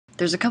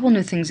there's a couple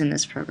new things in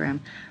this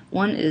program.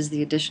 One is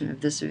the addition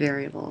of this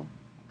variable,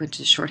 which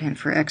is shorthand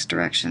for x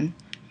direction,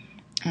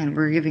 and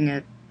we're giving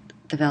it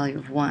the value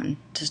of 1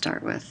 to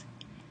start with.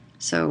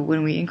 So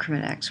when we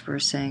increment x, we're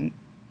saying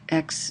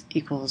x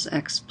equals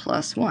x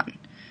plus 1.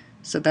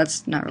 So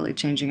that's not really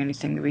changing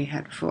anything that we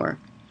had before.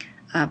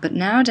 But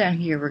now down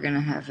here we're going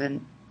to have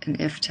an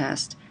if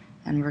test,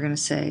 and we're going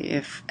to say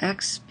if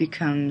x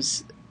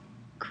becomes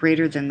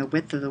greater than the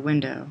width of the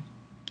window,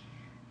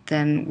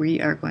 then we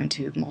are going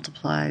to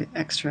multiply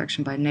x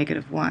direction by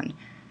 -1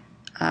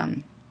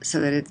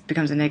 so that it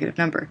becomes a negative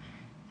number.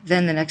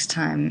 Then the next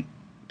time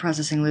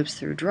processing loops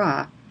through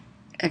draw,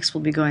 x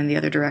will be going the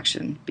other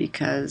direction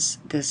because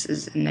this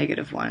is a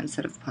 -1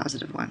 instead of a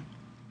 +1.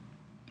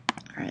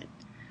 Alright,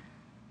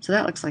 so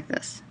that looks like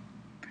this.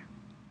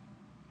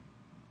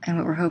 And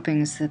what we're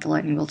hoping is that the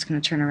lightning bolt's going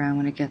to turn around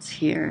when it gets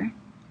here.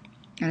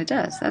 And it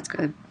does. That's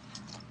good.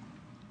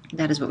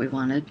 That is what we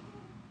wanted.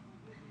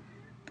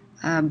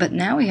 But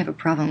now we have a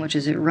problem, which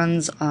is it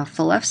runs off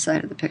the left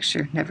side of the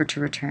picture, never to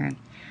return.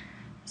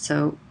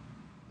 So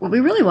what we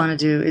really want to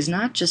do is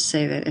not just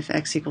say that if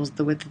x equals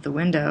the width of the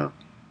window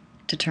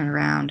to turn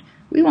around.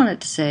 We want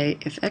it to say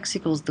if x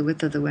equals the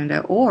width of the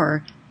window,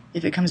 or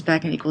if it comes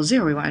back and equals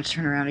 0, we want it to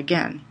turn around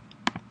again.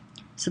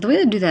 So the way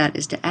to do that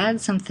is to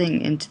add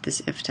something into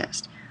this if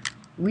test.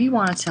 We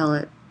want to tell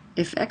it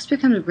if x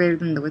becomes greater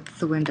than the width of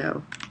the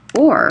window,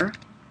 or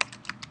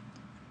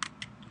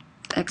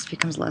x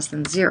becomes less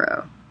than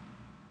 0,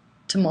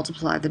 to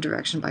multiply the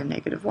direction by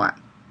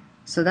 -1.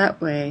 So that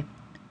way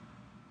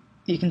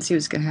you can see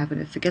what's going to happen.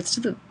 If it gets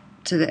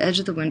to the edge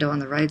of the window on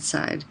the right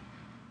side,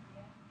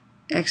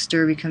 x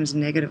dir becomes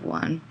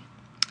 -1.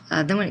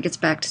 Then when it gets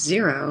back to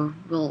 0,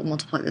 we'll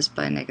multiply this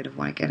by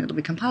 -1 again. It'll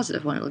become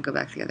 +1. It'll go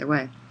back the other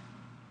way.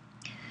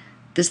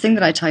 This thing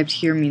that I typed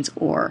here means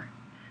or,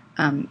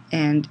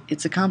 and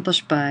it's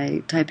accomplished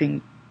by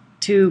typing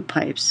two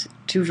pipes,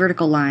 two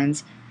vertical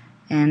lines,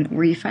 and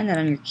where you find that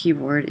on your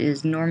keyboard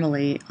is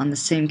normally on the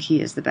same key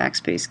as the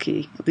backspace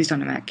key, at least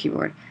on a Mac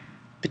keyboard,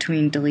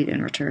 between delete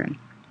and return.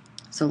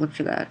 So look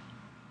for that.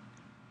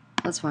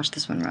 Let's watch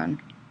this one run.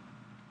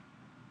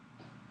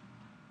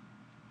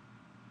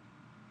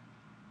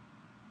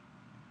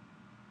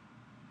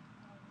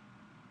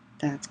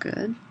 That's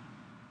good.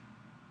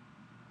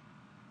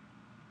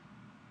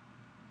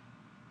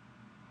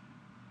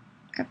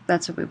 Yep,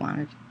 that's what we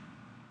wanted.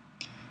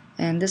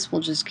 And this will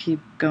just keep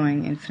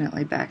going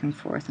infinitely back and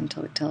forth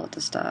until we tell it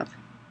to stop.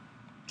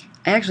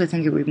 I actually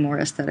think it would be more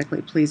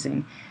aesthetically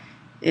pleasing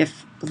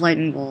if the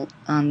lightning bolt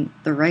on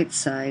the right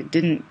side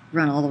didn't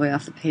run all the way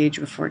off the page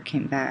before it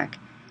came back.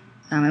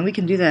 And we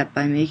can do that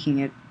by making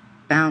it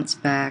bounce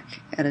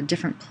back at a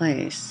different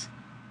place.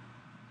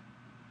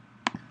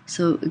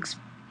 So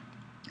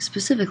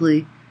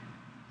specifically,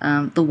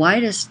 the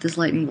widest this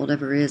lightning bolt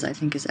ever is, I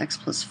think, is x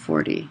plus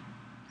 40.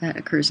 That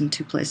occurs in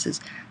two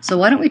places. So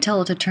why don't we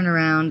tell it to turn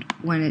around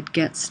when it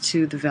gets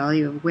to the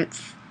value of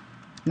width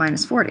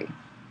minus 40?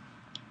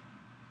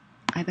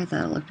 I bet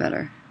that'll look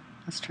better.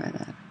 Let's try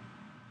that.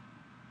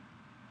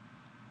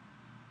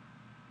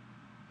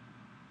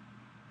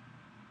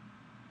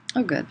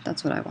 Oh good,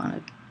 that's what I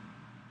wanted.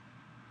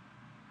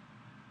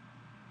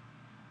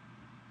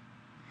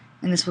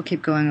 And this will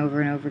keep going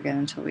over and over again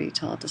until we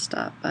tell it to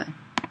stop by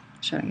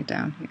shutting it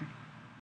down here.